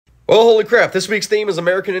Well, holy crap, this week's theme is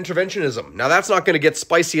American interventionism. Now that's not going to get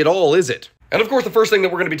spicy at all, is it? And of course, the first thing that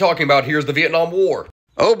we're going to be talking about here is the Vietnam War.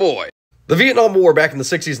 Oh boy. The Vietnam War back in the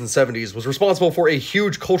 60s and 70s was responsible for a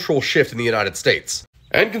huge cultural shift in the United States.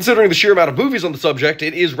 And considering the sheer amount of movies on the subject,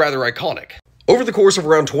 it is rather iconic. Over the course of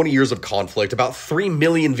around 20 years of conflict, about 3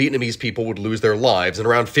 million Vietnamese people would lose their lives and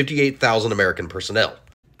around 58,000 American personnel.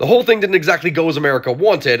 The whole thing didn't exactly go as America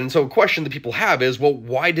wanted, and so a question that people have is, well,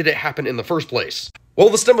 why did it happen in the first place? Well,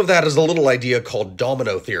 the stem of that is a little idea called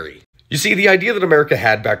domino theory. You see, the idea that America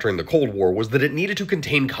had back during the Cold War was that it needed to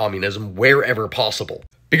contain communism wherever possible.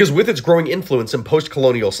 Because with its growing influence in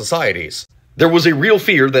post-colonial societies, there was a real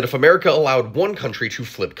fear that if America allowed one country to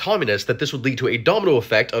flip communist, that this would lead to a domino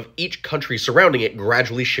effect of each country surrounding it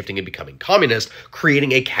gradually shifting and becoming communist,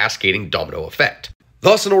 creating a cascading domino effect.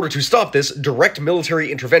 Thus, in order to stop this, direct military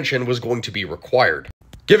intervention was going to be required,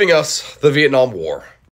 giving us the Vietnam War.